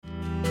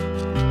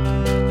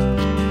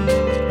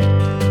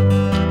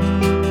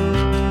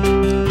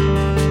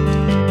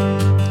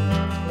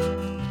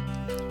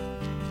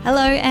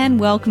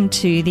and welcome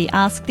to the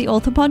Ask the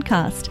Author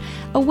podcast,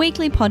 a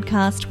weekly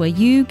podcast where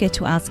you get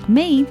to ask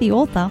me, the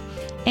author,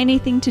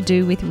 anything to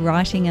do with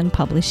writing and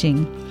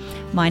publishing.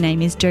 My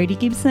name is Jodi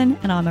Gibson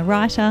and I'm a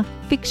writer,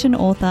 fiction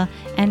author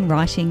and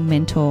writing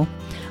mentor.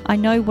 I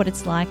know what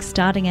it's like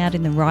starting out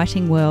in the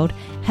writing world,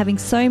 having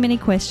so many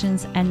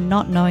questions and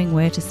not knowing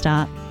where to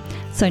start.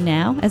 So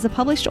now, as a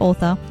published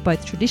author,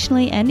 both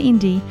traditionally and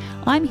indie,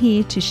 I'm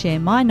here to share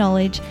my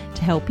knowledge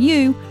to help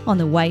you on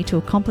the way to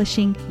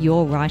accomplishing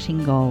your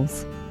writing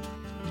goals.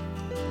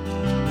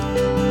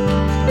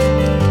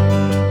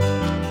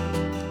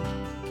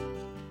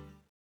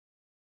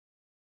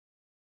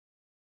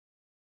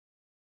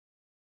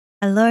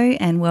 Hello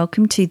and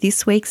welcome to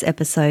this week's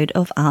episode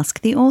of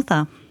Ask the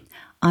Author.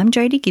 I'm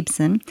Jodi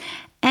Gibson,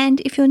 and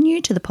if you're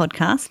new to the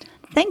podcast,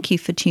 thank you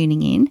for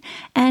tuning in,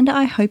 and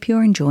I hope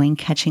you're enjoying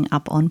catching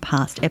up on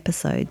past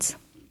episodes.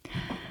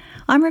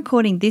 I'm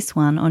recording this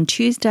one on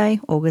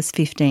Tuesday, August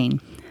 15.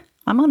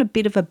 I'm on a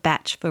bit of a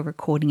batch for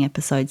recording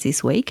episodes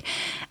this week,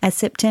 as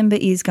September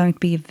is going to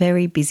be a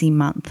very busy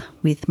month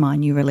with my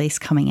new release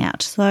coming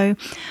out, so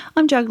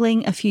I'm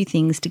juggling a few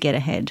things to get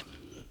ahead.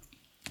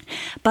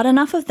 But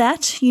enough of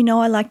that. You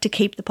know I like to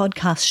keep the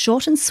podcast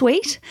short and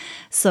sweet,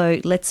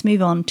 so let's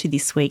move on to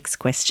this week's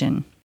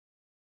question.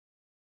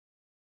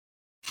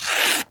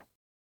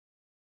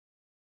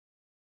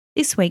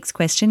 This week's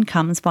question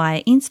comes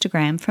via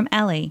Instagram from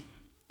Ali.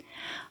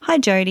 Hi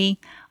Jodi,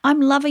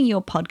 I'm loving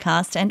your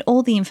podcast and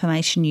all the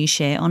information you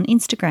share on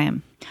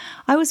Instagram.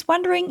 I was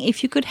wondering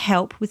if you could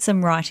help with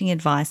some writing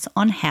advice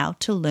on how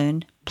to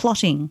learn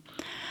plotting.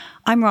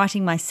 I'm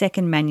writing my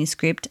second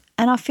manuscript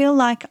and I feel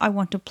like I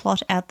want to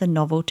plot out the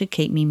novel to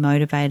keep me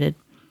motivated.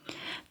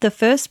 The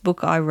first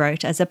book I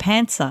wrote as a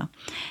pantser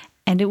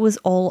and it was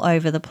all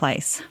over the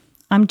place.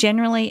 I'm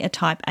generally a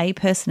type A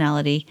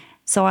personality,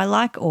 so I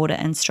like order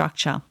and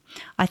structure.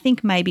 I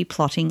think maybe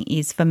plotting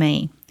is for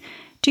me.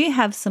 Do you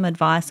have some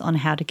advice on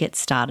how to get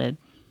started?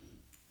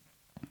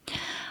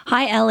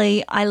 Hi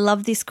Ali, I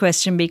love this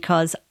question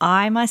because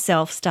I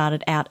myself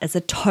started out as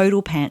a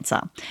total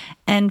pantser.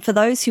 And for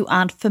those who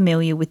aren't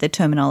familiar with the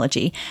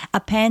terminology,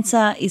 a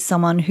pantser is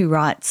someone who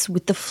writes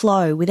with the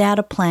flow, without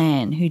a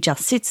plan, who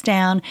just sits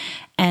down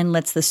and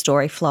lets the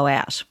story flow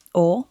out,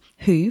 or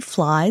who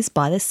flies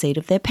by the seat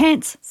of their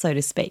pants, so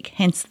to speak,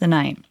 hence the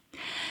name.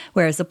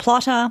 Whereas a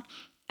plotter,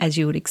 as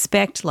you would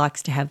expect,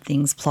 likes to have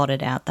things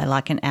plotted out. They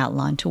like an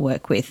outline to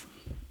work with.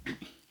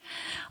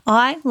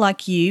 I,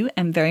 like you,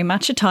 am very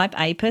much a type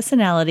A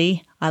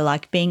personality. I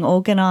like being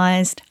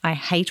organised. I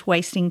hate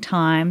wasting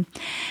time.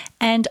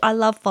 And I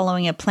love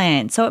following a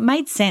plan. So it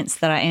made sense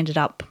that I ended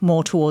up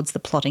more towards the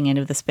plotting end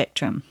of the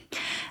spectrum.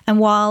 And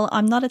while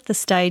I'm not at the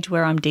stage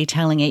where I'm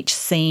detailing each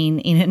scene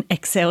in an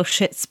Excel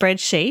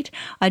spreadsheet,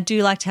 I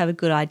do like to have a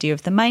good idea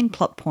of the main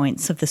plot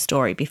points of the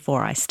story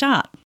before I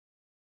start.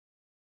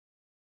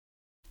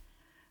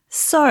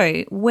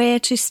 So, where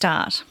to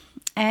start?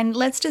 And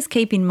let's just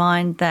keep in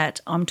mind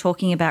that I'm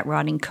talking about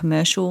writing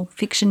commercial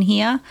fiction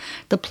here.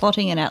 The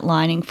plotting and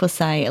outlining for,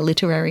 say, a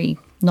literary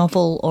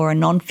novel or a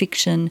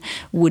non-fiction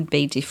would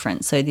be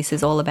different. So this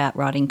is all about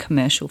writing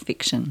commercial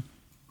fiction.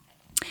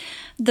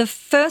 The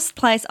first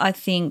place I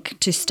think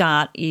to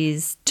start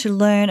is to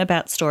learn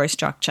about story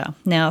structure.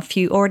 Now, if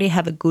you already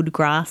have a good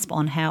grasp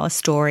on how a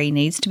story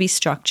needs to be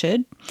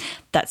structured,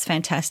 that's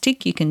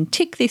fantastic. You can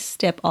tick this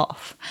step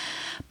off.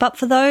 But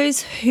for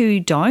those who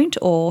don't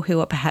or who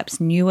are perhaps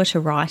newer to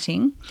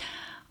writing,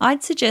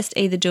 I'd suggest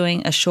either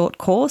doing a short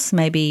course,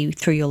 maybe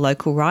through your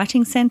local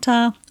writing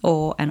centre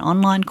or an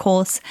online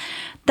course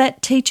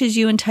that teaches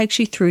you and takes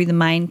you through the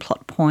main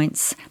plot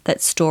points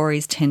that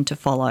stories tend to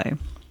follow.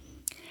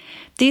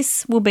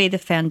 This will be the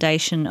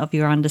foundation of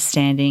your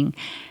understanding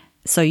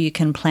so you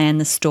can plan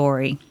the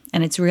story.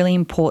 And it's really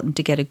important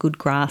to get a good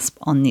grasp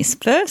on this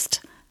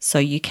first so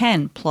you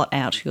can plot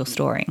out your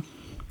story.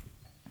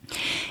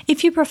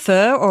 If you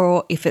prefer,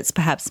 or if it's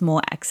perhaps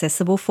more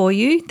accessible for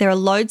you, there are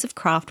loads of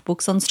craft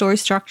books on story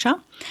structure.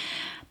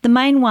 The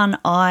main one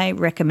I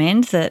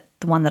recommend, the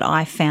one that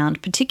I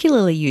found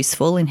particularly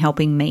useful in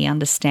helping me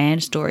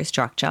understand story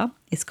structure,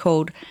 is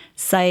called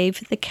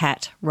Save the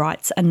Cat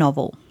Writes a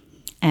Novel,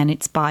 and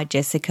it's by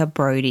Jessica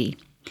Brody.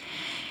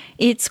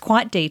 It's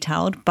quite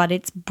detailed, but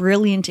it's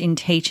brilliant in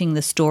teaching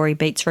the story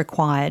beats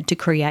required to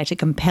create a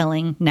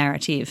compelling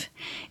narrative.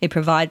 It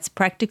provides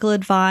practical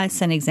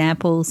advice and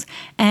examples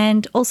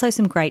and also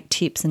some great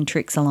tips and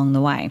tricks along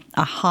the way.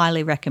 I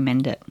highly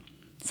recommend it.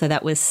 So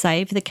that was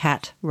Save the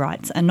Cat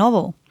Writes a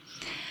Novel.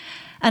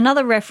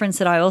 Another reference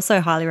that I also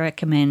highly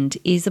recommend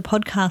is a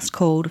podcast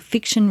called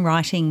Fiction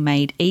Writing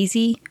Made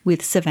Easy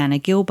with Savannah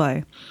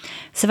Gilbo.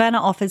 Savannah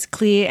offers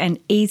clear and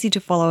easy to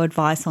follow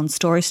advice on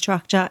story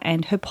structure,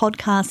 and her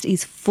podcast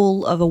is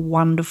full of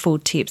wonderful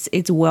tips.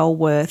 It's well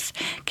worth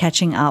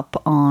catching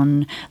up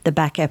on the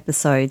back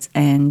episodes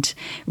and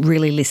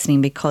really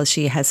listening because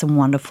she has some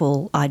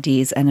wonderful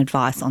ideas and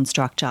advice on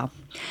structure.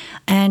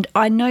 And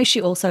I know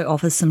she also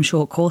offers some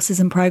short courses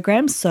and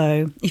programs,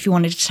 so if you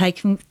wanted to take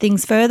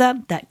things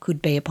further, that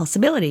could be a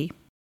possibility.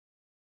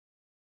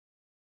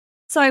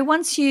 So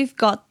once you've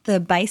got the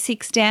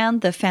basics down,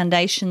 the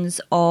foundations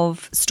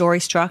of story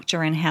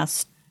structure and how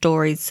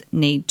stories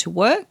need to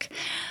work,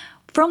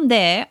 from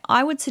there,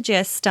 I would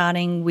suggest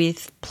starting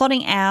with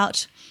plotting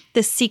out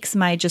the 6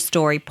 major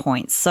story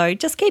points. So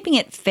just keeping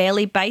it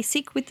fairly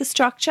basic with the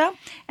structure,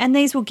 and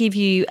these will give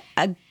you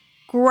a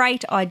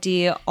great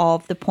idea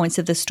of the points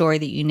of the story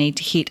that you need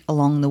to hit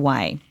along the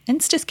way. And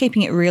it's just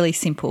keeping it really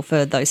simple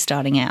for those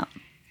starting out.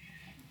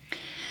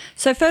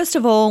 So first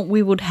of all,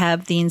 we would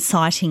have the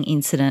inciting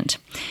incident.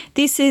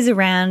 This is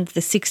around the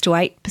 6 to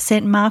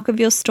 8% mark of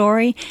your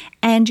story,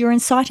 and your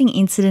inciting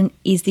incident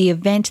is the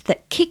event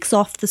that kicks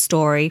off the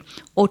story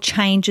or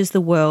changes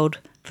the world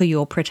for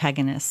your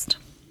protagonist.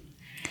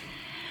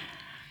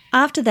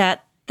 After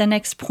that, the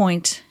next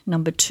point,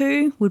 number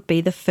 2, would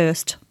be the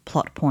first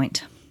plot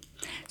point.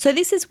 So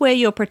this is where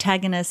your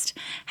protagonist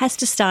has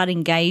to start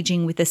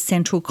engaging with the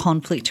central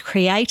conflict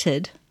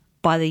created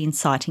by the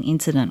inciting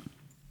incident,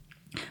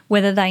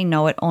 whether they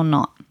know it or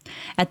not.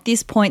 At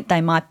this point, they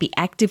might be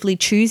actively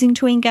choosing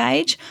to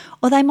engage,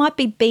 or they might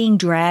be being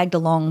dragged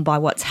along by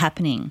what's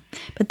happening.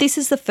 But this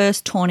is the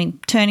first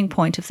turning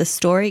point of the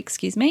story,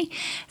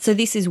 So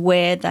this is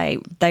where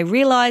they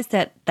realise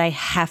that they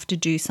have to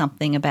do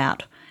something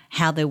about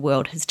how their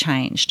world has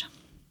changed.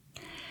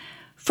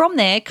 From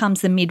there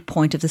comes the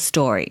midpoint of the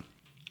story.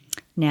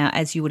 Now,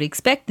 as you would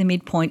expect, the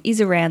midpoint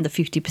is around the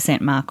 50%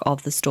 mark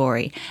of the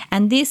story,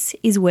 and this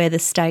is where the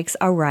stakes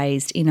are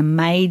raised in a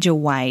major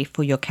way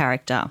for your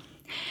character.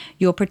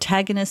 Your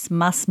protagonist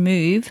must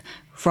move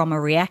from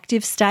a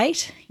reactive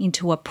state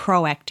into a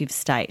proactive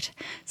state.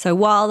 So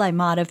while they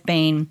might have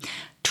been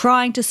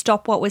trying to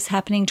stop what was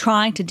happening,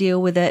 trying to deal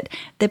with it,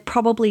 they're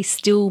probably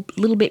still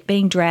a little bit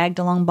being dragged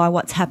along by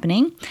what's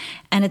happening,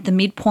 and at the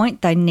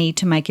midpoint, they need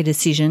to make a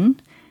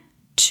decision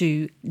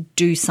to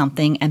do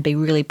something and be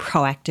really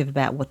proactive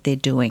about what they're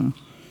doing.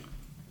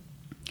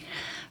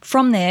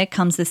 From there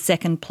comes the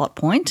second plot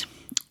point,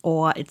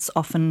 or it's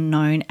often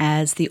known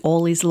as the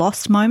all is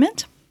lost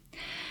moment.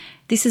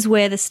 This is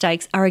where the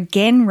stakes are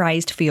again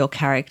raised for your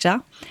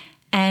character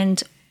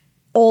and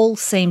all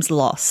seems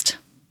lost.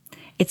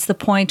 It's the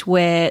point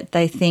where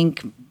they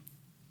think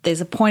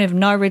there's a point of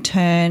no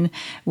return,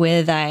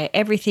 where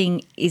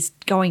everything is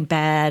going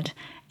bad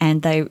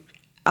and they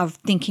are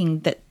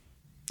thinking that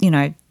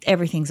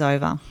everything's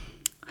over.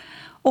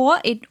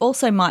 Or it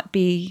also might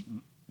be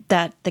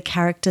that the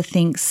character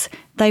thinks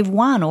they've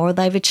won or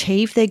they've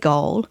achieved their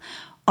goal,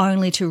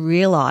 only to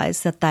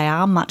realise that they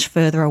are much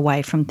further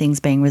away from things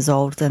being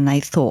resolved than they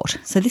thought.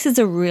 So this is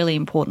a really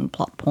important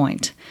plot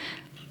point.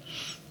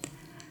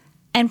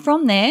 And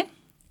from there,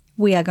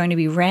 we are going to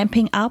be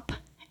ramping up,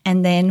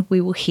 and then we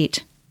will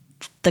hit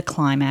the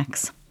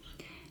climax.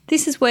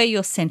 This is where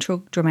your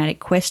central dramatic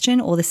question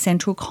or the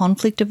central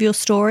conflict of your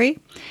story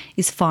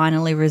is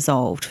finally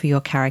resolved for your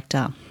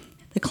character.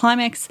 The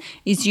climax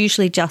is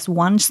usually just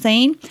one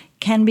scene,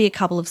 can be a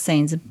couple of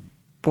scenes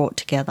brought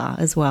together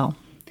as well.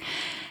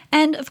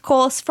 And of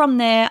course, from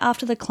there,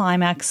 after the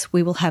climax,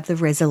 we will have the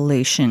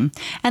resolution.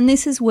 And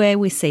this is where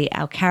we see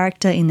our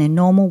character in their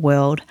normal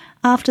world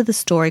after the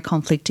story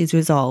conflict is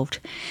resolved.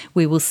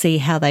 We will see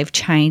how they've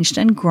changed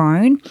and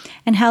grown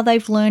and how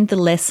they've learned the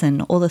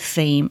lesson or the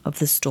theme of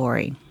the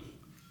story.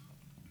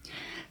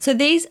 So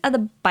these are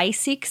the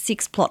basic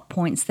 6 plot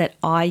points that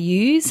I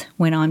use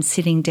when I'm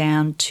sitting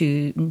down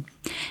to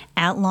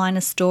outline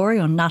a story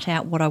or nut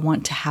out what I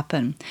want to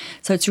happen.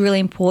 So it's really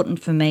important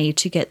for me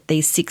to get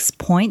these 6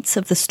 points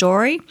of the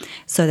story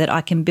so that I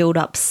can build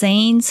up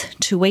scenes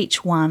to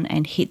each one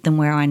and hit them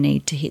where I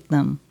need to hit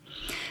them.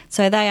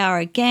 So they are,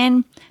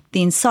 again,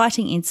 the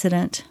inciting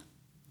incident,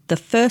 the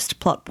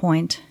first plot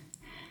point,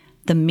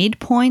 the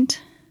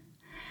midpoint,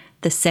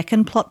 the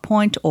second plot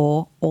point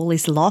or all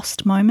is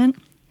lost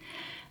moment,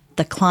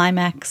 the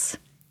climax,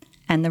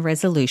 and the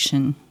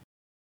resolution.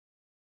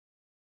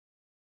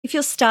 If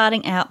you're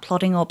starting out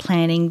plotting or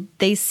planning,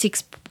 these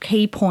 6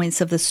 key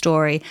points of the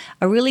story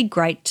are really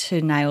great to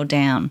nail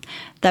down.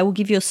 They will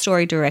give your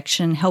story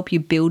direction, help you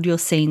build your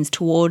scenes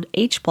toward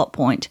each plot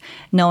point,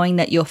 knowing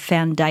that your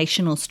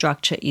foundational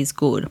structure is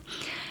good.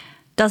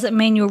 Does it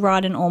mean you'll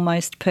write an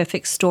almost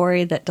perfect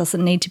story that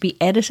doesn't need to be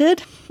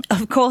edited?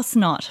 Of course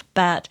not,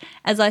 but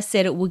as I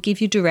said, it will give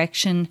you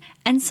direction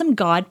and some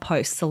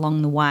guideposts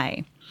along the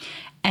way.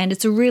 And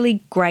it's a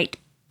really great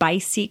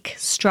basic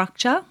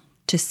structure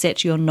to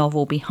set your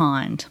novel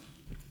behind.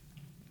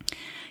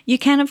 You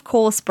can, of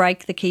course,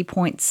 break the key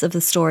points of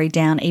the story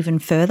down even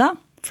further.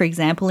 For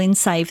example, in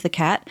Save the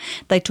Cat,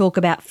 they talk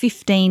about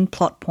 15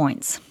 plot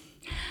points.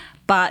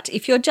 But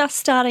if you're just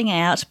starting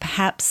out,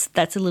 perhaps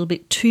that's a little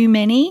bit too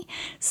many.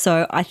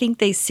 So I think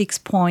these 6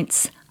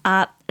 points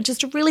are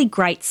just a really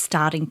great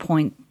starting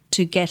point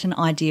to get an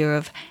idea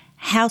of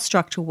how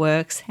structure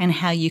works and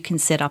how you can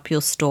set up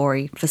your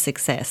story for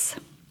success.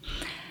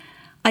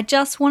 I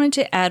just wanted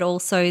to add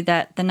also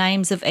that the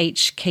names of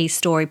each key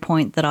story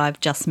point that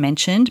I've just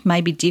mentioned may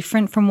be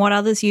different from what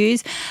others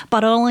use,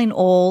 but all in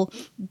all,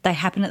 they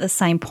happen at the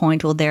same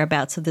point or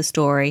thereabouts of the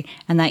story,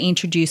 and they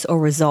introduce or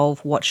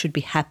resolve what should be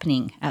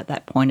happening at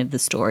that point of the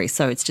story.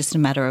 So it's just a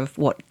matter of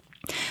what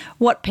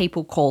what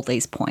people call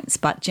these points,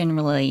 but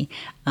generally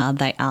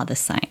they are the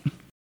same.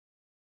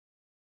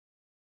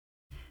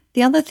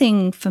 The other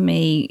thing for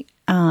me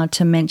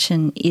to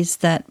mention is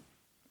that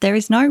there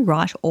is no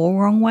right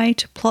or wrong way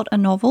to plot a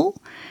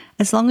novel,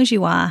 as long as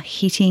you are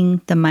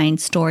hitting the main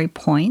story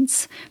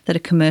points that a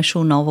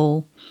commercial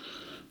novel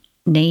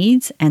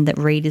needs and that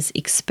readers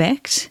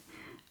expect.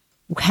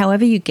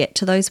 However you get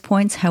to those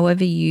points,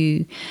 however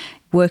you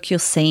work your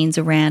scenes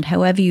around,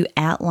 however you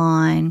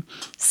outline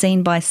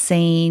scene by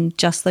scene,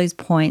 just those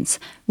points,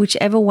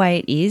 whichever way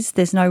it is,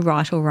 there's no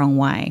right or wrong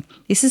way.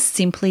 This is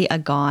simply a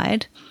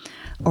guide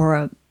or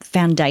a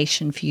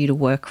foundation for you to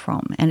work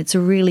from, and it's a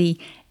really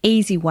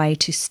easy way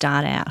to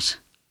start out.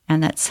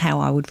 And that's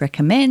how I would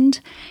recommend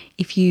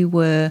if you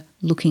were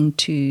looking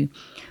to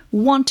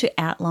want to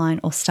outline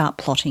or start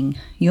plotting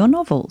your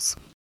novels.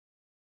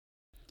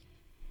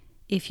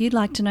 If you'd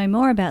like to know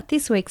more about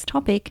this week's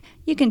topic,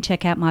 you can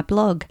check out my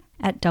blog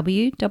at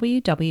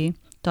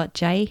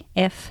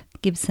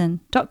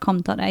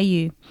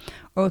www.jfgibson.com.au.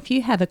 Or if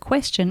you have a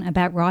question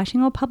about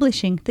writing or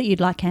publishing that you'd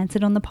like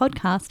answered on the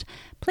podcast,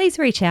 please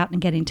reach out and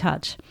get in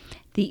touch.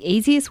 The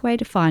easiest way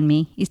to find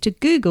me is to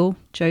Google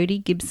Jodi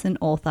Gibson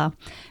Author,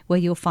 where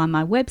you'll find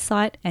my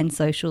website and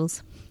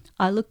socials.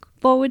 I look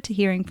forward to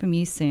hearing from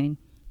you soon.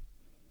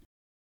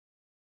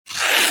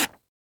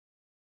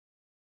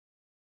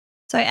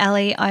 So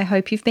Ali, I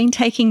hope you've been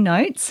taking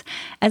notes.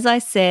 As I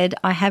said,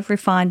 I have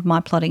refined my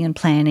plotting and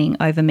planning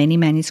over many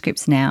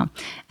manuscripts now,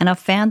 and I've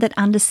found that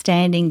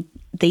understanding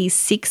these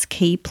 6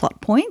 key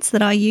plot points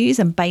that I use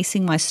and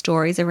basing my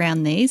stories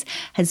around these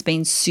has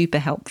been super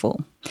helpful.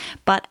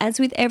 But as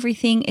with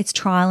everything, it's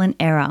trial and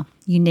error.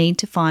 You need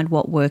to find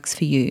what works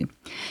for you.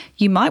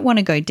 You might want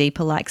to go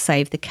deeper like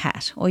Save the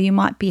Cat, or you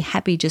might be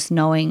happy just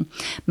knowing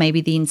maybe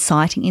the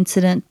inciting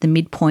incident, the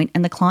midpoint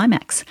and the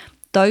climax.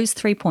 Those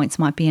 3 points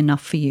might be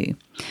enough for you.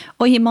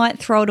 Or you might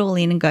throw it all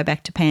in and go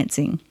back to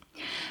pantsing.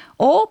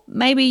 Or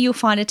maybe you'll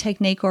find a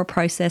technique or a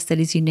process that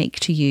is unique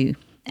to you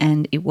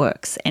and it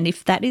works. And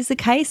if that is the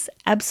case,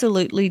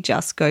 absolutely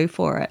just go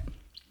for it.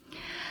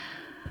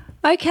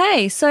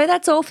 Okay, so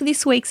that's all for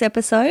this week's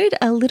episode.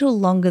 A little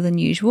longer than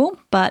usual,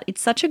 but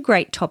it's such a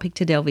great topic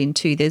to delve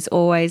into. There's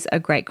always a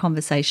great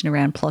conversation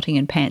around plotting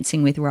and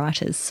pantsing with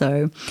writers,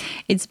 so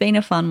it's been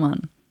a fun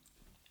one.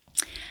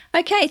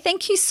 Okay,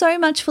 thank you so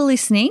much for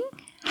listening.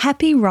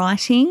 Happy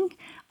writing.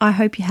 I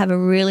hope you have a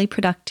really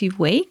productive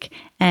week.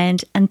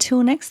 And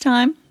until next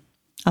time,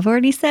 I've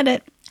already said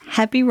it,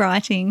 happy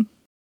writing.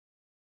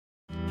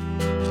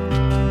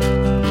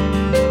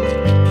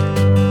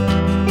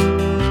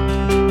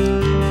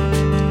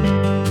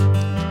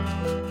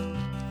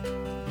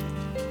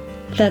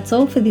 That's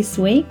all for this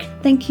week.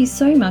 Thank you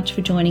so much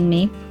for joining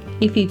me.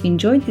 If you've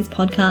enjoyed this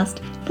podcast,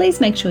 please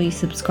make sure you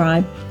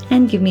subscribe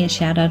and give me a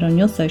shout out on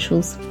your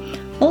socials.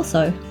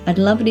 Also, I'd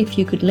love it if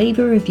you could leave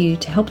a review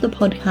to help the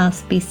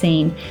podcast be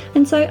seen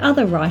and so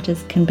other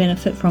writers can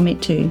benefit from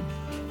it too.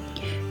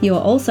 You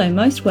are also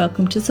most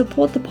welcome to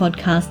support the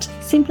podcast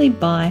simply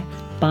by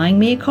buying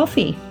me a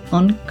coffee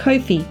on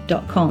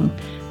ko-fi.com.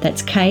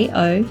 That's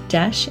ko-fi.com.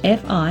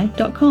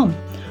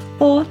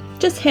 Or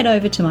just head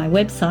over to my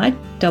website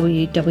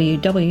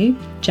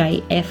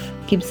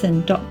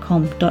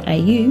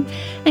www.jfgibson.com.au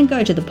and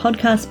go to the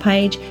podcast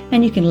page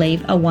and you can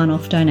leave a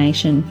one-off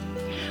donation.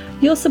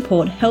 Your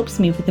support helps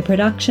me with the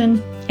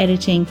production,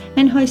 editing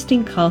and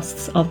hosting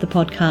costs of the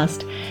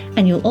podcast,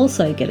 and you'll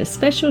also get a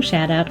special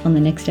shout out on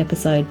the next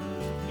episode.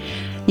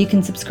 You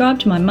can subscribe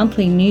to my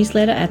monthly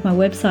newsletter at my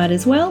website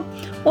as well,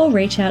 or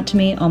reach out to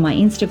me on my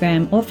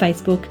Instagram or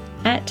Facebook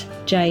at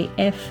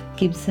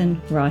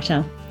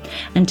JFGibsonWriter.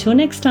 Until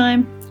next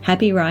time,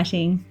 happy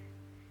writing.